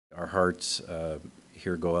our hearts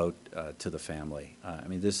here go out to the family. I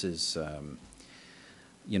mean, this is,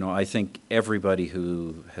 you know, I think everybody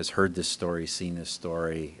who has heard this story, seen this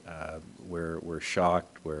story, we're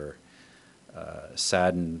shocked, we're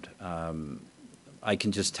saddened. I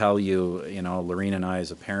can just tell you, you know, Lorene and I,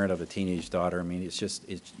 as a parent of a teenage daughter, I mean,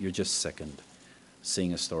 you're just sickened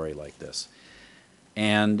seeing a story like this.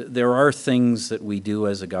 And there are things that we do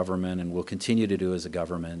as a government and will continue to do as a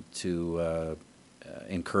government to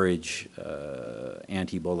encourage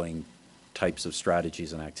anti-bullying types of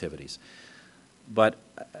strategies and activities. But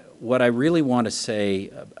what I really want to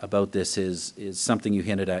say about this is something you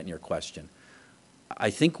hinted at in your question. I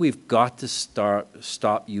think we've got to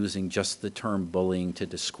stop using just the term bullying to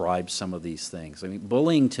describe some of these things. I mean,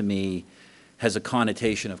 bullying to me has a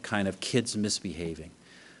connotation of kind of kids misbehaving.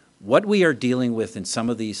 What we are dealing with in some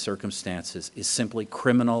of these circumstances is simply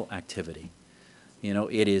criminal activity. You know,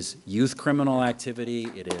 it is youth criminal activity,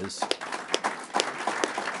 it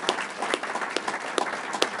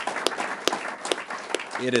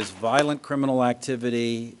is violent criminal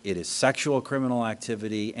activity, it is sexual criminal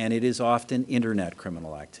activity, and it is often internet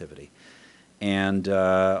criminal activity. And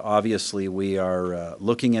obviously we are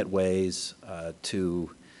looking at ways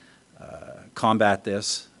to combat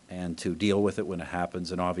this and to deal with it when it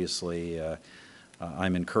happens. And obviously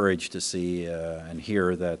I'm encouraged to see and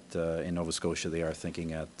hear that in Nova Scotia they are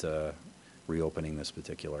thinking at reopening this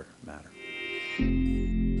particular matter.